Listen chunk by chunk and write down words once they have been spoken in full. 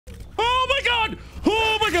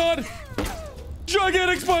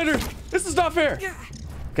Gigantic spider! This is not fair.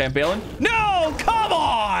 Okay, I'm bailing. No, come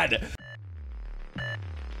on!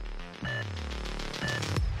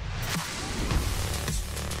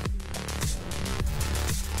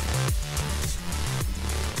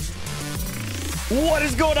 What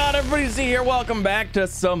is going on, everybody? Z here. Welcome back to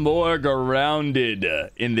some more Grounded.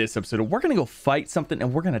 In this episode, we're gonna go fight something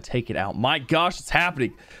and we're gonna take it out. My gosh, it's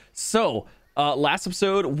happening. So last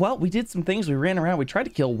episode, well, we did some things. We ran around, we tried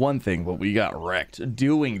to kill one thing, but we got wrecked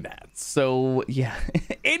doing that. So yeah.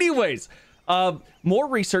 Anyways, more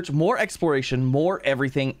research, more exploration, more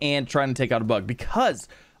everything, and trying to take out a bug, because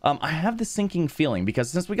I have this sinking feeling,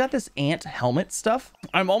 because since we got this ant helmet stuff,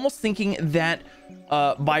 I'm almost thinking that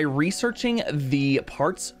by researching the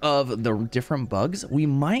parts of the different bugs, we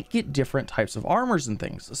might get different types of armors and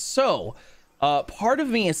things. So part of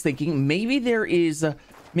me is thinking maybe there is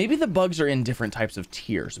maybe the bugs are in different types of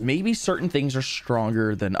tiers. Maybe certain things are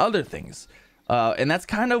stronger than other things. And that's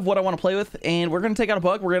kind of what I want to play with. And we're going to take out a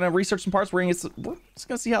bug. We're going to research some parts. We're just going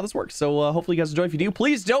to see how this works. So hopefully you guys enjoy. If you do,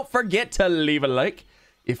 please don't forget to leave a like.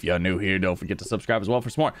 If you're new here, don't forget to subscribe as well for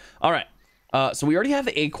some more. All right. So we already have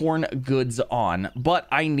the acorn goods on, but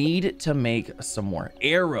I need to make some more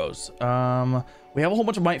arrows. We have a whole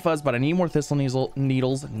bunch of mite fuzz, but I need more thistle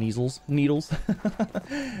needles.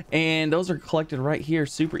 And those are collected right here.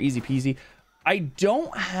 Super easy peasy. I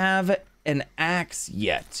don't have an axe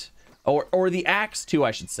yet, or the axe too,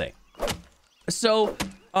 I should say. So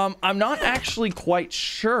I'm not actually quite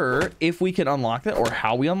sure if we can unlock that or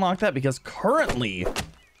how we unlock that, because currently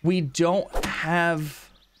we don't have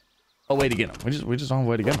a way to get them. We just don't have a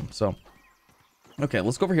way to get them. So okay,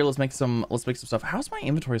 let's go over here. Let's make some stuff. How's my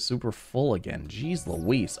inventory super full again? Jeez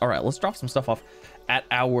Louise. All right, let's drop some stuff off at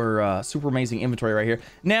our super amazing inventory right here.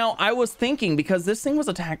 Now, I was thinking, because this thing was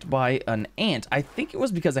attacked by an ant, I think it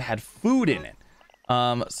was because it had food in it.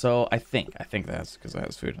 So I think that's because it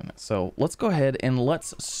has food in it. So let's go ahead and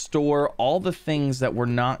let's store all the things that we're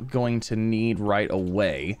not going to need right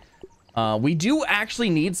away. We do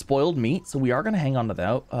actually need spoiled meat, so we are going to hang on to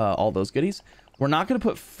that, all those goodies. We're not going to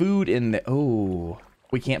put food in there. Oh,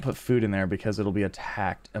 we can't put food in there because it'll be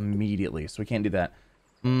attacked immediately. So we can't do that.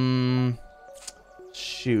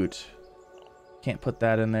 Shoot. Can't put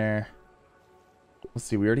that in there. Let's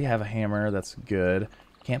see. We already have a hammer. That's good.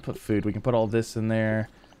 Can't put food. We can put all this in there.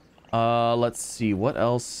 Let's see. What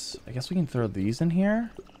else? I guess we can throw these in here.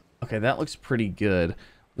 Okay, that looks pretty good.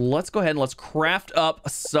 Let's go ahead and let's craft up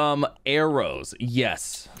some arrows.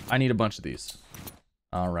 Yes, I need a bunch of these.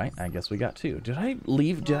 All right, I guess we got two. Did I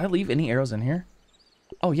leave any arrows in here?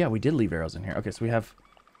 Oh yeah, we did leave arrows in here. Okay, so we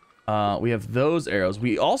have those arrows.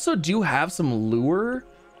 We also do have some lure.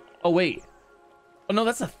 Oh wait. Oh no,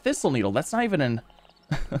 that's a thistle needle. That's not even an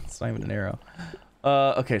that's not even an arrow.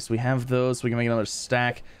 Okay, so we have those, so we can make another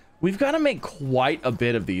stack. We've got to make quite a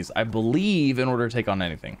bit of these, I believe, in order to take on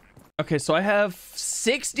anything. Okay, so I have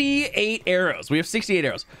 68 arrows. We have 68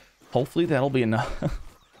 arrows. Hopefully that'll be enough.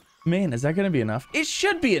 Man, is that going to be enough? It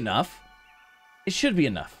should be enough. It should be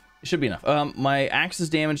enough. It should be enough. My axe is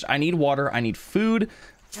damaged. I need water. I need food.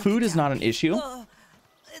 Food is not an issue.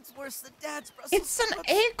 It's worse than Dad's Brussels It's an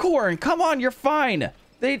acorn. Come on, you're fine.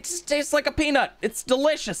 They just taste like a peanut. It's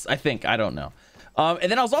delicious, I think. I don't know.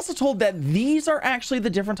 And then I was also told that these are actually the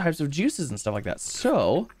different types of juices and stuff like that.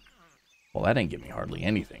 So, well, that didn't give me hardly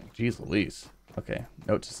anything. Jeez Louise. Okay,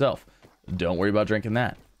 note to self. Don't worry about drinking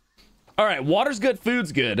that. All right, water's good,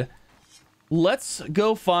 food's good. Let's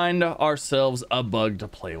go find ourselves a bug to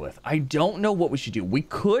play with. I don't know what we should do. We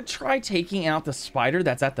could try taking out the spider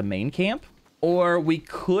that's at the main camp, or we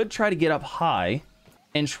could try to get up high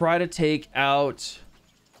and try to take out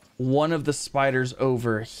one of the spiders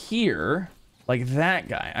over here. Like that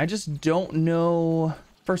guy. I just don't know.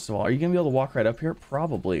 First of all, are you gonna be able to walk right up here?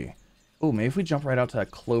 Probably. Oh, maybe if we jump right out to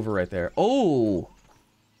that clover right there. Oh,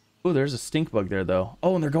 there's a stink bug there though.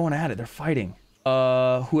 Oh, and they're going at it. They're fighting.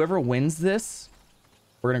 Whoever wins this,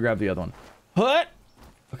 we're gonna grab the other one. What?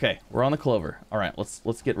 Okay, we're on the clover. All right,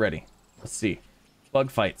 let's get ready. Let's see.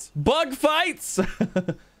 Bug fights. Bug fights.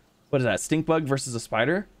 What is that? Stink bug versus a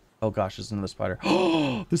spider? Oh gosh, there's another spider.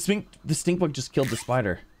 Oh, the stink bug just killed the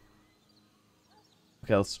spider.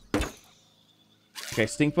 Okay, okay,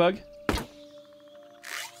 stink bug.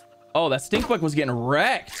 Oh, that stink bug was getting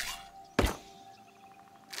wrecked.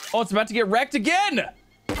 Oh, it's about to get wrecked again.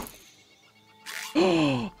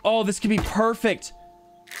 Oh, this could be perfect.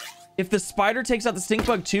 If the spider takes out the stink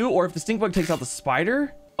bug too, or if the stink bug takes out the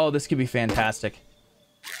spider. Oh, this could be fantastic.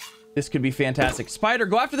 This could be fantastic. Spider,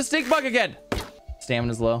 go after the stink bug again.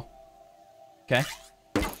 Stamina's low. Okay.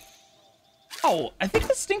 Oh, I think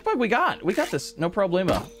the stink bug we got. We got this. No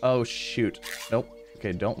problemo. Oh, shoot. Nope.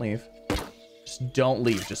 Okay, don't leave. Just don't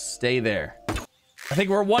leave. Just stay there. I think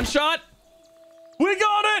we're one shot. We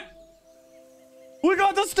got it. We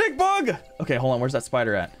got the stink bug. Okay, hold on. Where's that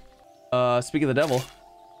spider at? Speak of the devil.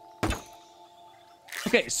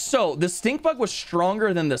 Okay, so the stink bug was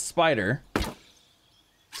stronger than the spider.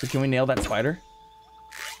 So can we nail that spider?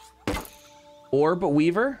 Orb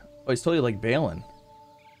Weaver? Oh, he's totally like bailing.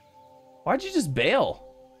 Why'd you just bail?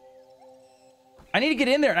 I need to get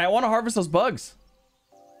in there and I want to harvest those bugs.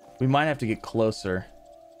 We might have to get closer.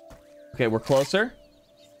 Okay, we're closer.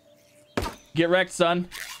 Get wrecked, son.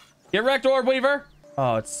 Get wrecked, Orb Weaver.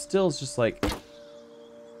 Oh, it's still just like...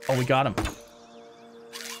 Oh, we got him.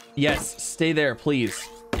 Yes, stay there, please.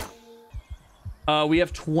 We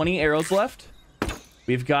have 20 arrows left.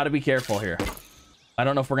 We've got to be careful here. I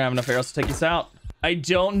don't know if we're gonna have enough arrows to take this out. I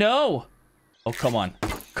don't know. Oh, come on.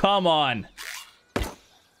 Come on.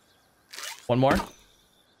 One more.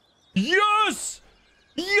 Yes!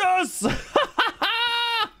 Yes!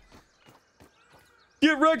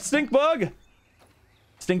 Get wrecked, stink bug.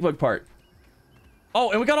 Stink bug part.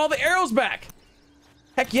 Oh, and we got all the arrows back.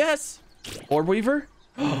 Heck yes. Orb Weaver.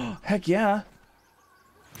 Heck yeah.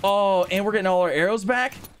 Oh, and we're getting all our arrows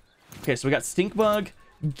back. Okay, so we got stink bug,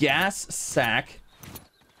 gas sack.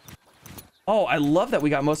 Oh, I love that we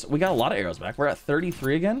got a lot of arrows back. We're at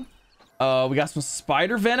 33 again. We got some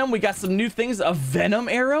spider venom. We got some new things. A venom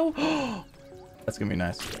arrow. That's gonna be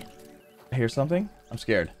nice. I hear something. I'm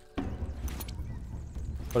scared.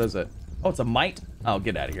 What is it? Oh, it's a mite. Oh,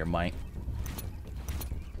 get out of here, mite.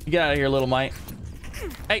 You get out of here, little mite.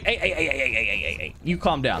 Hey. You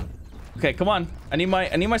calm down. Okay, come on. I need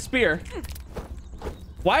my spear.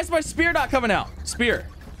 Why is my spear not coming out? Spear.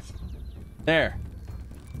 There.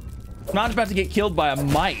 I'm not about to get killed by a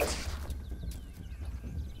mite.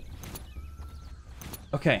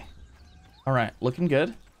 Okay. All right, looking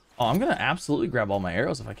good. Oh, I'm gonna absolutely grab all my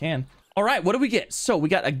arrows if I can. All right, what do we get? So we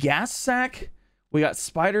got a gas sack. We got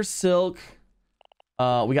spider silk.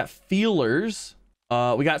 We got feelers.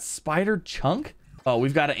 We got spider chunk. Oh,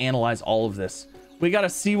 we've got to analyze all of this. We got to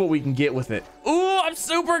see what we can get with it. Ooh, I'm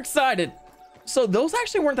super excited. So those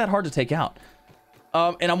actually weren't that hard to take out.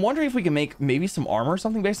 And I'm wondering if we can make maybe some armor or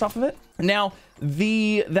something based off of it. Now,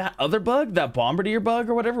 that other bug, that bombardier bug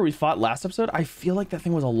or whatever we fought last episode, I feel like that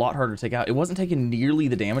thing was a lot harder to take out. It wasn't taking nearly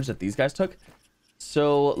the damage that these guys took.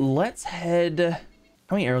 So let's head...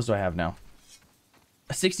 How many arrows do I have now?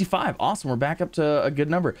 65. Awesome. We're back up to a good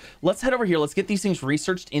number. Let's head over here. Let's get these things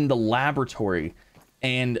researched in the laboratory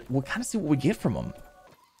and we'll kind of see what we get from them.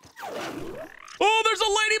 Oh, there's a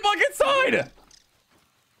ladybug inside.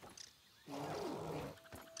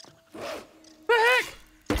 The heck?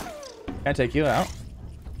 Can I take you out?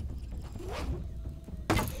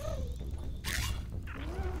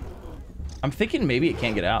 I'm thinking maybe it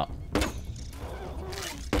can't get out.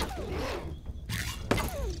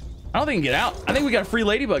 I don't think it can get out. I think we got a free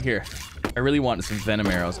ladybug here. I really want some venom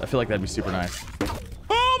arrows. I feel like that'd be super nice.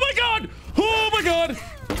 Oh my god! Oh my god!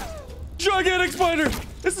 Gigantic spider!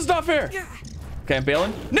 This is not fair. Okay, I'm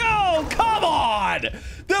bailing. No! Come on!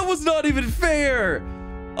 That was not even fair!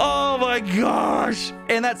 Oh my gosh!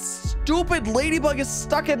 And that stupid ladybug is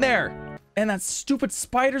stuck in there. And that stupid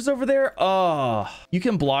spider's over there. Oh. You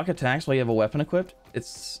can block attacks while you have a weapon equipped.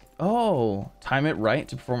 It's... Oh. Time it right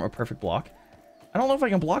to perform a perfect block. I don't know if I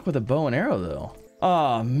can block with a bow and arrow, though.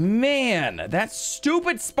 Oh, man. That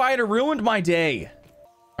stupid spider ruined my day.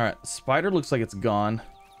 All right. Spider looks like it's gone.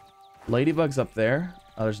 Ladybug's up there.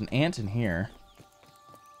 There's an ant in here.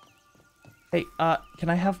 Hey, can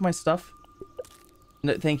I have my stuff?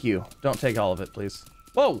 No, thank you. Don't take all of it, please.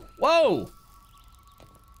 Whoa. Whoa.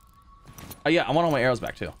 Oh, yeah. I want all my arrows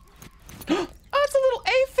back, too. Oh, it's a little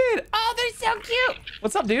aphid. Oh, they're so cute.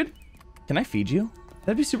 What's up, dude? Can I feed you?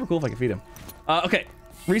 That'd be super cool if I could feed him. Okay,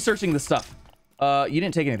 researching the stuff. You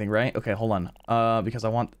didn't take anything, right? Okay, hold on. Because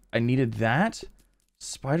I needed that.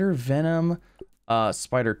 Spider venom,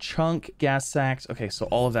 spider chunk, gas sacks. Okay, so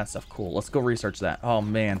all of that stuff. Cool. Let's go research that. Oh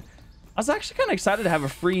man, I was actually kind of excited to have a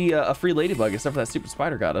free ladybug, except for that stupid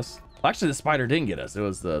spider got us. Well, actually, the spider didn't get us. It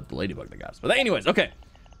was the ladybug that got us. But anyways, okay.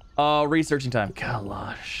 Researching time.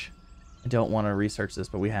 Gosh, I don't want to research this,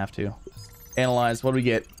 but we have to. Analyze. What do we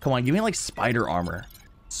get? Come on, give me like spider armor.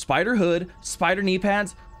 Spider hood, spider knee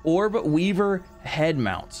pads, orb weaver head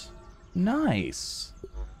mount. Nice.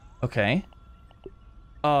 Okay.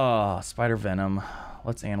 Spider venom.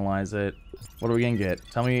 Let's analyze it. What are we gonna get?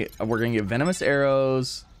 Tell me. We're gonna get venomous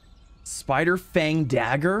arrows. Spider fang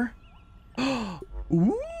dagger.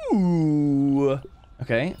 Ooh.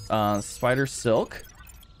 Okay. Spider silk.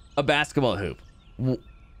 A basketball hoop.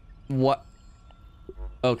 What?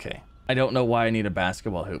 Okay. I don't know why I need a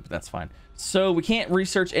basketball hoop. That's fine. So we can't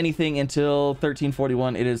research anything until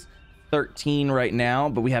 1341. It is 13 right now,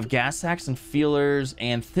 but we have gas sacks and feelers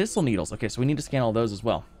and thistle needles. Okay, so we need to scan all those as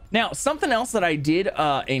well. Now, something else that I did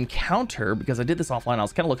encounter, because I did this offline, I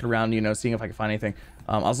was kind of looking around, you know, seeing if I could find anything.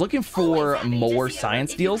 I was looking for more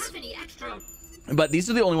science deals, but these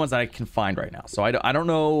are the only ones that I can find right now. So I don't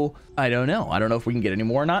know. I don't know if we can get any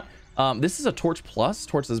more or not. This is a torch plus.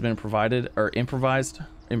 Torch has been provided or improvised,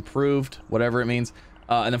 improved, whatever it means.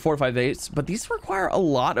 And then 4 to 5 days. But these require a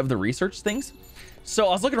lot of the research things. So I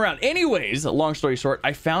was looking around. Anyways, long story short,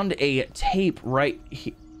 I found a tape right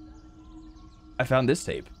here. I found this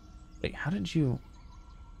tape. Wait, how did you...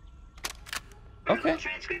 Okay.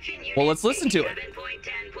 Well, let's listen to it.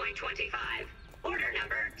 7.10.25. Order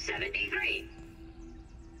number 73.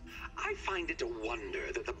 I find it a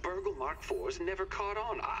wonder that the Burgle Mark IVs never caught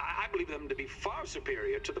on. I believe them to be far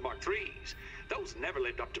superior to the Mark IIIs. Those never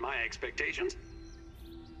lived up to my expectations.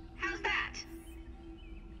 How's that?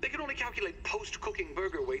 They could only calculate post-cooking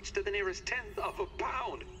burger weights to the nearest tenth of a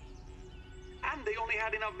pound. And they only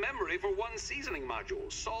had enough memory for one seasoning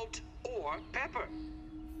module, salt or pepper.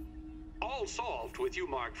 All solved with you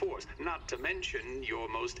Mark IVs, not to mention your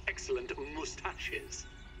most excellent mustaches.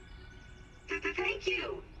 Thank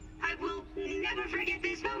you. I will never forget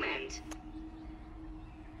this moment.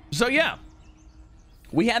 So yeah,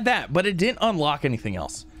 we had that, but it didn't unlock anything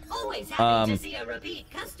else. Always happy to see a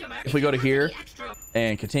repeat customer. If we go to here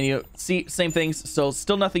and continue, see, same things. So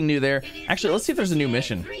still nothing new there. Actually, let's see if there's a new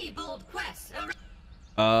mission.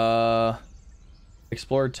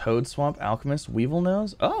 Explore Toad Swamp, Alchemist, Weevil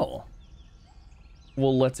Nose. Oh,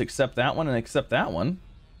 well, let's accept that one and accept that one.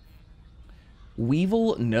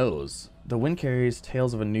 Weevil Nose. The wind carries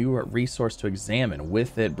tales of a new resource to examine.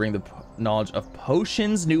 With it, bring the knowledge of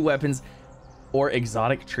potions, new weapons, or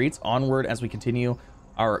exotic treats onward as we continue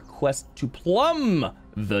our quest to plumb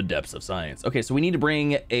the depths of science. Okay, so we need to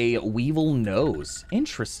bring a Weevil Nose.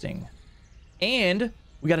 Interesting. And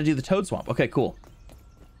we got to do the Toad Swamp. Okay, cool.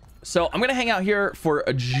 So I'm gonna hang out here for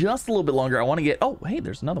just a little bit longer. I want to get... Oh, hey,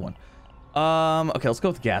 there's another one. Okay, let's go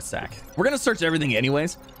with gas sack. We're gonna search everything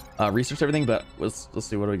anyways. Research everything, but let's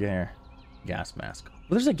see, what do we get here? Gas mask.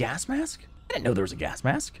 Well, there's a gas mask? I didn't know there was a gas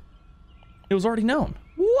mask. It was already known.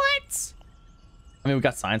 What? I mean, we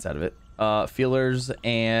got science out of it. Feelers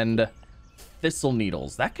and thistle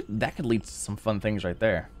needles. That could lead to some fun things right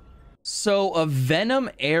there. So a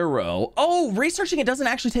venom arrow. Oh, researching it doesn't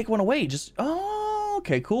actually take one away. Just, oh,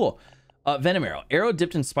 okay, cool. Venom arrow. Arrow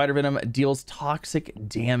dipped in spider venom deals toxic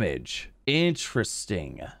damage.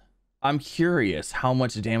 Interesting. I'm curious how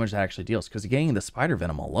much damage that actually deals, because getting the spider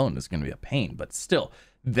venom alone is going to be a pain, but still,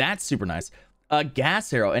 that's super nice. A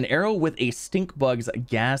gas arrow, an arrow with a stink bug's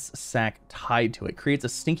gas sack tied to it, creates a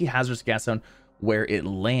stinky hazardous gas zone where it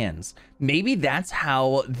lands. Maybe that's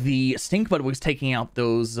how the stink bug was taking out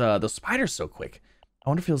those spiders so quick. I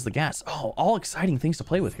wonder if it was the gas. Oh, all exciting things to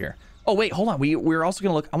play with here. Oh wait, hold on. We're also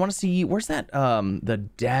gonna look. I want to see, where's that the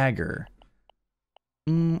dagger.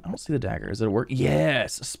 I don't see the dagger. Is it a work?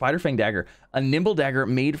 Yes, a spider fang dagger. A nimble dagger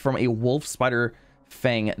made from a wolf spider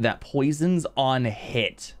fang that poisons on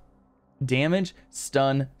hit. Damage,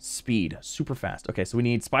 stun, speed. Super fast. Okay, so we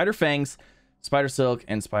need spider fangs, spider silk,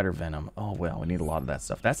 and spider venom. Oh well, we need a lot of that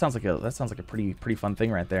stuff. That sounds like a pretty fun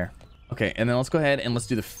thing right there. Okay, and then let's go ahead and let's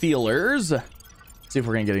do the feelers. See if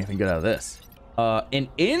we're gonna get anything good out of this. An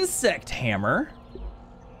insect hammer.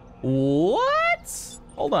 What?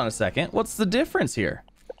 Hold on a second. What's the difference here?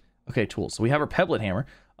 Okay, tools. So we have our pebblet hammer.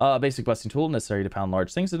 Basic busting tool necessary to pound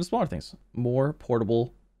large things into smaller things. More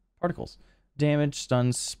portable particles. Damage,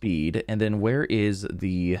 stun, speed. And then where is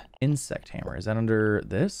the insect hammer? Is that under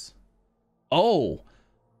this? Oh,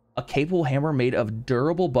 a capable hammer made of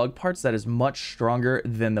durable bug parts that is much stronger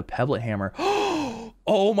than the pebblet hammer.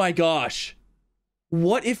 Oh my gosh.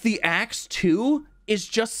 What if the axe 2 is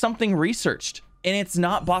just something researched and it's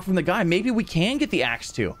not bought from the guy? Maybe we can get the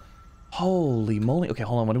axe 2. Holy moly. Okay,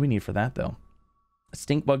 hold on. What do we need for that though?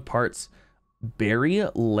 Stink bug parts. Berry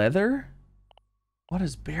leather? What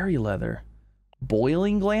is berry leather?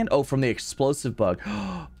 Boiling gland? Oh, from the explosive bug.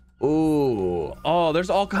 Ooh. Oh, there's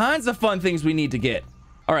all kinds of fun things we need to get.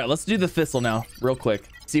 All right, let's do the thistle now real quick.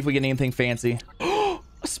 See if we get anything fancy. A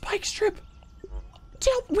spike strip.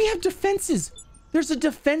 We have defenses. There's a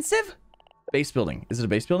defensive base building. Is it a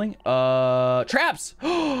base building? Traps.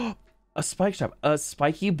 A spike trap. A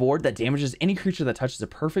spiky board that damages any creature that touches it.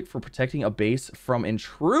 Perfect for protecting a base from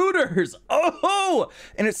intruders. Oh,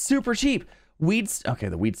 and it's super cheap. Weeds. Okay,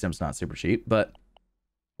 the weed stem's not super cheap, but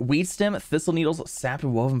weed stem, thistle needles, sap,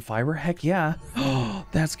 and woven fiber. Heck yeah. Oh,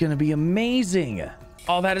 that's gonna be amazing.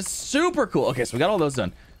 Oh, that is super cool. Okay, so we got all those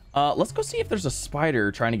done. Let's go ahead and let's do the Let's go see if there's a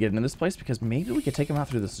spider trying to get into this place, because maybe we could take him out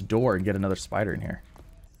through this door and get another spider in here.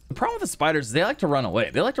 The problem with the spiders is they like to run away.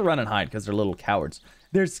 They like to run and hide because they're little cowards.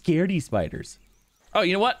 They're scaredy spiders. Oh,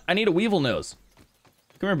 you know what? I need a weevil nose.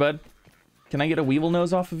 Come here, bud. Can I get a weevil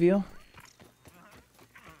nose off of you?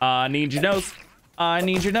 I need your nose. I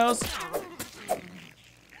need your nose.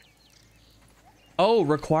 Oh,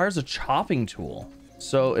 requires a chopping tool.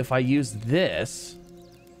 So if I use this...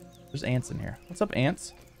 There's ants in here. What's up,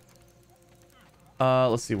 ants?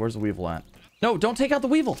 Let's see. Where's the weevil at? No, don't take out the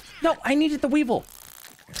weevil. No, I needed the weevil.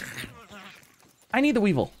 I need the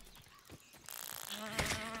weevil.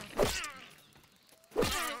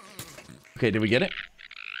 Okay, did we get it?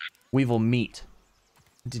 Weevil meat.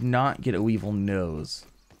 Did not get a weevil nose.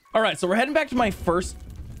 All right, so we're heading back to my first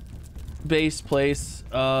base place.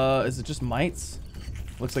 Is it just mites?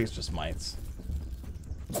 Looks like it's just mites.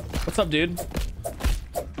 What's up, dude?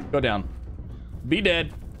 Go down. Be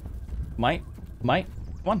dead. Mite. Come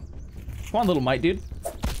on. Come on, little mite, dude.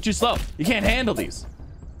 Too slow. You can't handle these.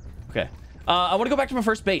 Okay. I want to go back to my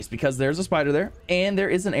first base because there's a spider there, and there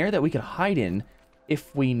is an area that we could hide in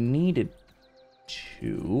if we needed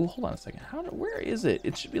to. Hold on a second. Where is it?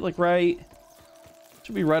 It should be like right. It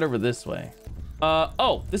should be right over this way.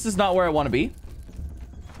 Oh, this is not where I want to be.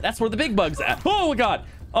 That's where the big bug's at. Oh my god.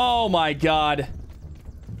 Oh my god.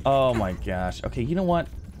 Oh my gosh. Okay, you know what?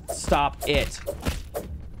 Stop it.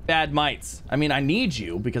 Bad mites. I mean, I need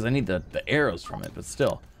you because I need the arrows from it, but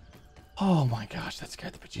still. Oh my gosh, that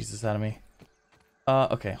scared the bejesus out of me.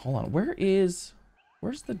 Okay, hold on. Where's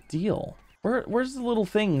the deal? Where's the little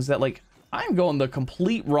things that, like, I'm going the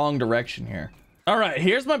complete wrong direction here. All right,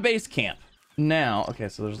 here's my base camp. Now, okay,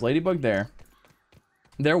 so there's ladybug there.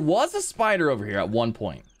 There was a spider over here at one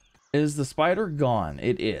point. Is the spider gone?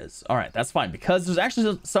 It is. All right, that's fine because there's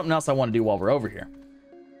actually something else I want to do while we're over here.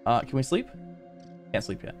 Can we sleep? Can't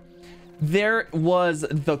sleep yet. There was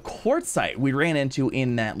the quartzite we ran into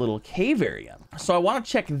in that little cave area. So I want to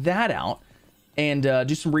check that out and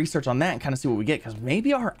do some research on that and kind of see what we get, because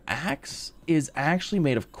maybe our axe is actually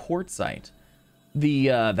made of quartzite.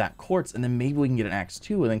 That quartz, and then maybe we can get an axe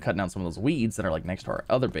too and then cut down some of those weeds that are like next to our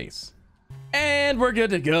other base. And we're good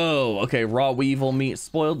to go. Okay, raw weevil meat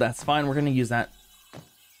spoiled. That's fine. We're going to use that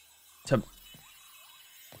to...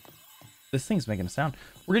 This thing's making a sound.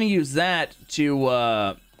 We're going to use that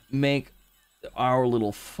to make our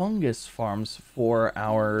little fungus farms for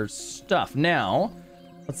our stuff. Now,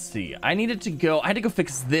 let's see. I had to go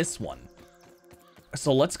fix this one.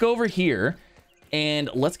 So let's go over here and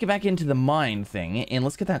let's get back into the mine thing and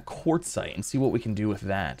let's get that quartzite and see what we can do with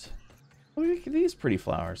that. Look at these pretty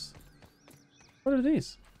flowers. What are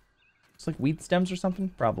these? It's like weed stems or something?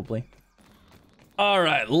 Probably. All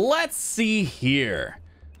right, let's see here.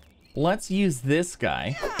 Let's use this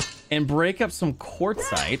guy and break up some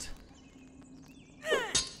quartzite.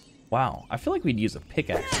 Wow, I feel like we'd use a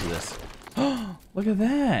pickaxe for this. Oh, look at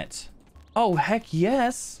that. Oh, heck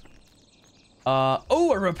yes.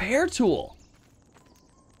 Oh, a repair tool.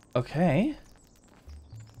 Okay.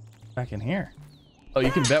 Back in here. Oh, you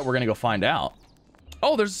can bet we're gonna go find out.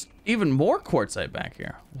 Oh, there's even more quartzite back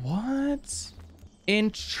here. What?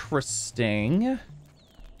 Interesting.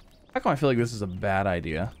 How come I feel like this is a bad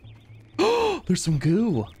idea? Oh, there's some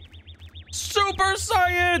goo. Super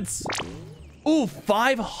science! Ooh,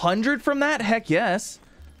 500 from that? Heck yes.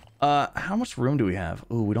 How much room do we have?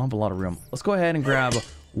 Ooh, we don't have a lot of room. Let's go ahead and grab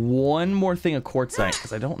one more thing of quartzite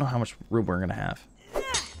because I don't know how much room we're gonna have.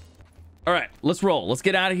 All right, let's roll. Let's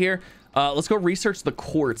get out of here. Let's go research the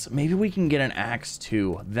quartz. Maybe we can get an axe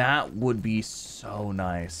too. That would be so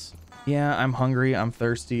nice. Yeah, I'm hungry. I'm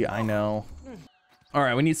thirsty. I know. All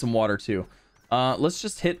right, we need some water too. Let's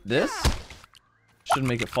just hit this. Shouldn't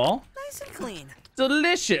make it fall. Nice and clean.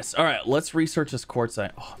 Delicious. All right, let's research this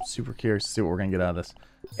quartzite. Oh, I'm super curious to see what we're gonna get out of this.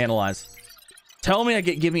 Analyze. Tell me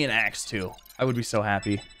give me an axe too. I would be so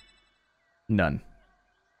happy. None.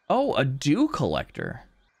 Oh, a dew collector.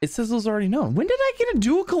 It says it was already known. When did I get a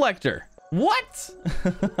dew collector? What?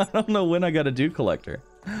 I don't know when I got a dew collector.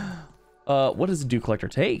 What does a dew collector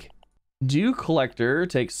take? Dew collector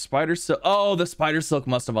takes spider silk. Oh, the spider silk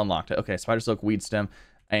must have unlocked it. Okay, spider silk, weed stem,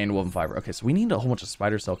 and woven fiber. Okay, so we need a whole bunch of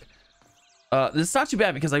spider silk. This is not too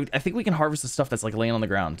bad because I think we can harvest the stuff that's like laying on the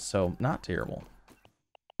ground. So not terrible.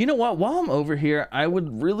 You know what? While I'm over here, I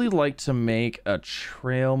would really like to make a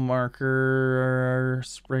trail marker,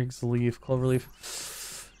 sprigs, leaf, clover leaf.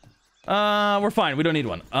 We're fine. We don't need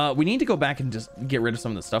one. We need to go back and just get rid of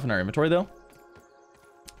some of the stuff in our inventory though.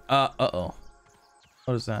 Uh-oh.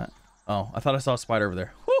 What is that? Oh, I thought I saw a spider over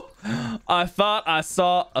there. Whew. I thought I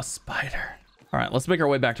saw a spider. All right, let's make our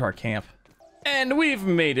way back to our camp. And we've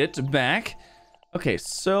made it back. Okay,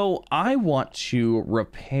 so I want to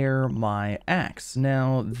repair my axe.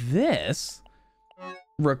 Now, this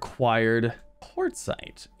required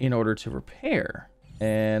quartzite in order to repair.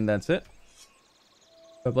 And that's it.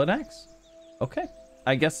 A blood axe. Okay.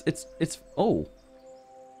 I guess it's oh.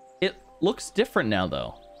 It looks different now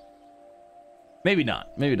though. Maybe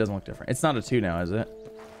not. Maybe it doesn't look different. It's not a 2 now, is it?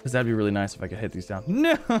 Because that'd be really nice if I could hit these down.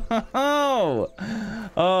 No!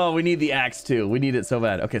 Oh, we need the axe too. We need it so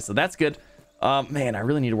bad. Okay, so that's good. Man, I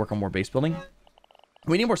really need to work on more base building.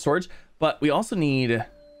 We need more storage, but we also need to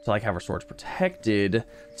like have our storage protected.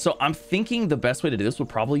 So I'm thinking the best way to do this would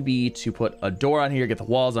probably be to put a door on here, get the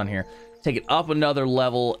walls on here, take it up another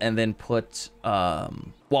level, and then put walls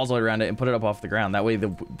all the way around it and put it up off the ground. That way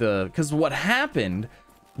because what happened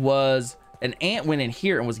was an ant went in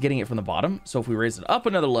here and was getting it from the bottom. So if we raise it up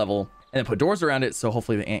another level and then put doors around it, so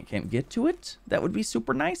hopefully the ant can't get to it, that would be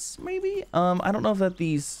super nice, maybe. I don't know if that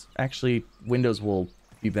these actually windows will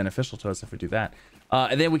be beneficial to us if we do that.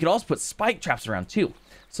 And then we could also put spike traps around too.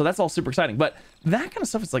 So that's all super exciting, but that kind of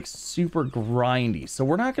stuff is like super grindy. So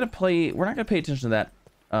we're not gonna pay attention to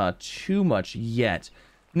that too much yet.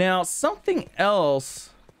 Now, something else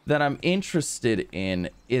that I'm interested in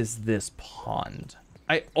is this pond.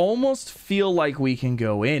 I almost feel like we can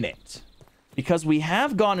go in it because we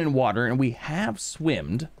have gone in water and we have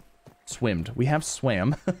we have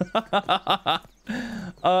swam.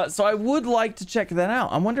 So I would like to check that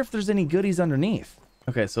out. I wonder if there's any goodies underneath.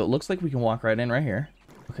 Okay, so it looks like we can walk right in right here.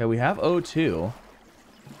 Okay, we have O2.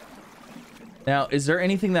 Now, is there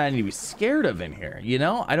anything that I need to be scared of in here? You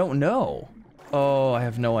know, I don't know. Oh, I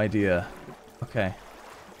have no idea. Okay,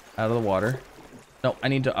 out of the water. No,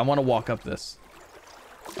 I want to walk up this.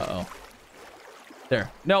 Uh-oh. There.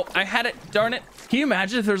 No, I had it. Darn it. Can you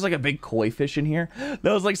imagine if there's like a big koi fish in here that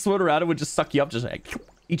was like swimming around and would just suck you up, just like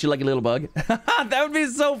eat you like a little bug? That would be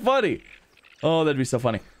so funny. Oh, that'd be so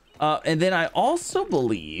funny. And then I also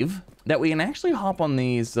believe that we can actually hop on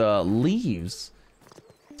these leaves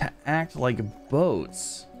to act like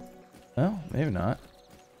boats. Oh, maybe not.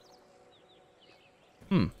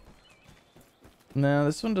 No,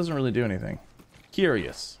 this one doesn't really do anything.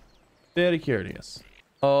 Curious. Very curious.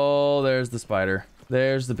 Oh, there's the spider.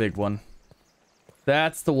 There's the big one.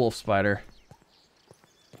 That's the wolf spider.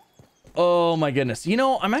 Oh my goodness. You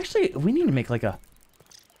know, we need to make like a...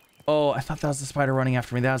 Oh, I thought that was the spider running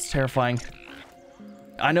after me. That was terrifying.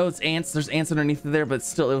 I know it's ants. There's ants underneath there, but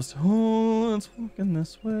still it was... Oh, let's walk in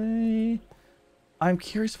this way. I'm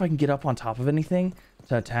curious if I can get up on top of anything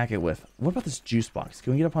to attack it with. What about this juice box?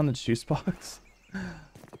 Can we get up on the juice box?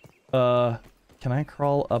 Can I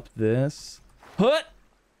crawl up this? Hut!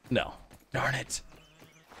 No. Darn it.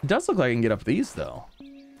 It does look like I can get up these, though.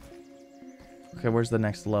 Okay, where's the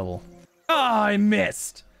next level? Oh, I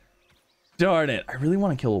missed! Darn it. I really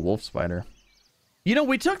want to kill a wolf spider. You know,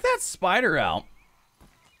 we took that spider out,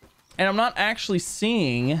 and I'm not actually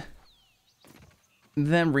seeing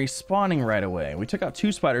them respawning right away. We took out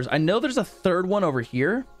 2 spiders. I know there's a 3rd one over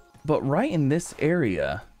here, but right in this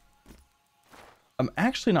area, I'm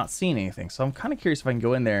actually not seeing anything. So I'm kind of curious if I can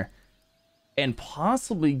go in there and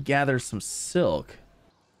possibly gather some silk.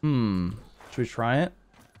 Should we try it?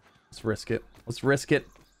 Let's risk it. Let's risk it.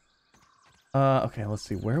 Okay, let's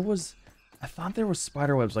see. Where was... I thought there was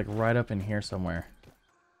spider webs like right up in here somewhere.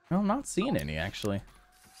 No, I'm not seeing any actually.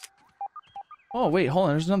 Oh, wait, hold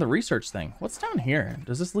on. There's another research thing. What's down here?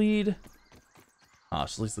 Does this lead... Oh,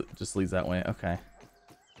 it just leads that way. Okay.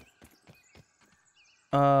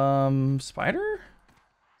 Spider?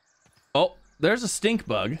 Oh, there's a stink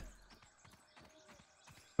bug.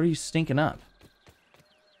 What are you stinking up?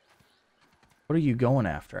 What are you going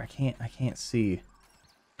after? I can't see.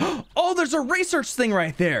 Oh, there's a research thing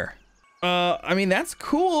right there. I mean, that's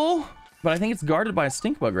cool, but I think it's guarded by a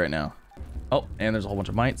stink bug right now. Oh, and there's a whole bunch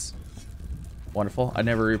of mites. Wonderful. I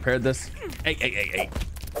never repaired this. Hey.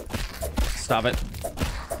 Stop it.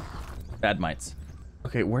 Bad mites.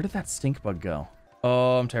 Okay, where did that stink bug go?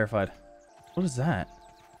 Oh, I'm terrified. What is that?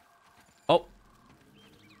 Oh.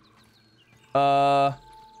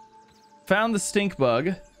 Found the stink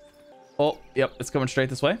bug. Oh, yep, it's coming straight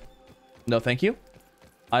this way. No, thank you.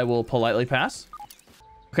 I will politely pass.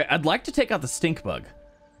 Okay, I'd like to take out the stink bug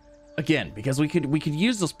again because we could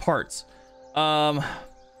use those parts. And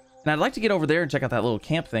I'd like to get over there and check out that little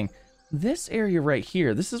camp thing. This area right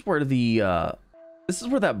here, this is where the this is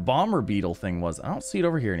where that bomber beetle thing was. I don't see it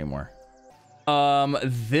over here anymore.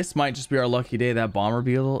 This might just be our lucky day. That bomber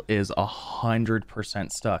beetle is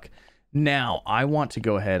 100% stuck. Now I want to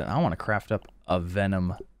go ahead and I want to craft up a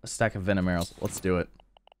stack of venom arrows. Let's do it.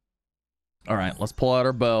 All right, let's pull out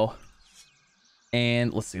our bow.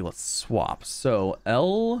 And let's see, let's swap. So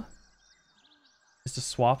L is to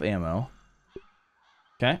swap ammo.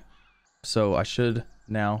 Okay. So I should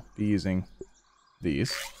now be using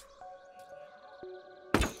these.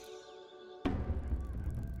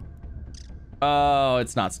 Oh,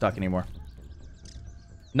 it's not stuck anymore.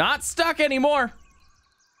 Not stuck anymore.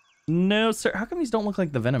 No, sir. How come these don't look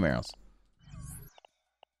like the venom arrows?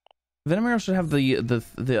 Venom arrows should have the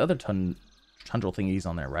other tundral thingies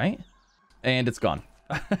on there, right? And it's gone.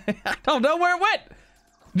 I don't know where it went.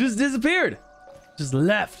 Just disappeared. Just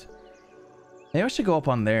left. Maybe I should go up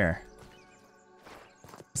on there.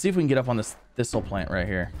 See if we can get up on this thistle plant right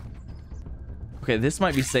here. Okay, this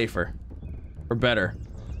might be safer. Or better.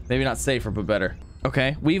 Maybe not safer, but better.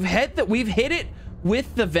 Okay, we've hit it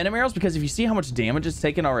with the venom arrows, because if you see how much damage it's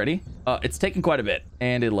taken already, it's taken quite a bit,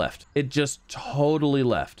 and it left. It just totally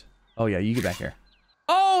left. Oh yeah, you get back here.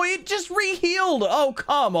 Oh, it just re-healed. Oh,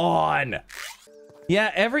 come on.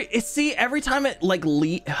 Yeah, every time it like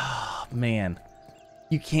oh man,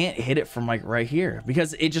 you can't hit it from like right here,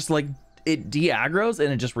 because it just like it de-aggroes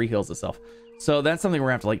and it just re-heals itself. So that's something we're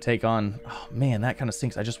gonna have to like take on. Oh man, that kind of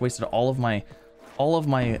stinks. I just wasted all of my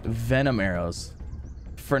venom arrows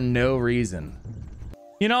for no reason.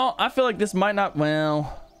 You know, I feel like this might not,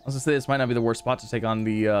 well, I was gonna say this might not be the worst spot to take on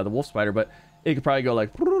the wolf spider, but it could probably go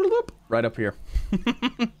like right up here.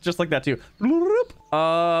 Just like that too.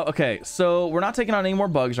 Okay, so we're not taking on any more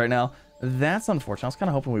bugs right now. That's unfortunate. I was kind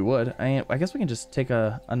of hoping we would. I guess we can just take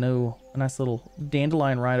a nice little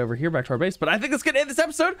dandelion ride over here back to our base. But I think that's gonna end this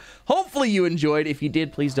episode. Hopefully you enjoyed. If you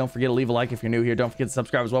did, please don't forget to leave a like. If you're new here, don't forget to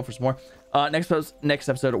subscribe as well for some more. Next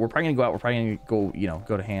episode, we're probably gonna go out. We're probably gonna go,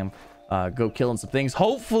 go to ham, go killing some things.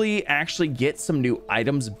 Hopefully actually get some new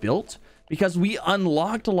items built, because we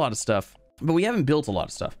unlocked a lot of stuff, but we haven't built a lot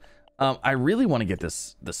of stuff. I really want to get the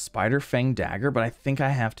spider fang dagger, but I think I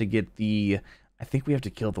have to get I think we have to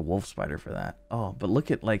kill the wolf spider for that. Oh, but look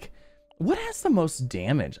at like, what has the most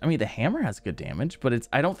damage? I mean, the hammer has good damage, but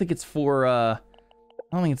I don't think it's for, I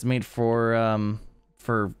don't think it's made for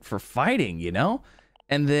fighting, you know?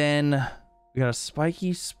 And then we got a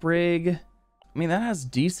spiky sprig. I mean, that has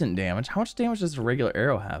decent damage. How much damage does a regular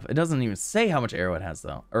arrow have? It doesn't even say how much arrow it has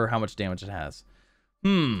though, or how much damage it has.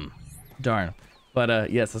 Darn. But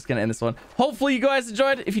yes, that's gonna end this one. Hopefully you guys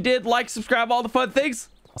enjoyed. If you did, like, subscribe, all the fun things.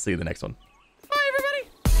 I'll see you in the next one.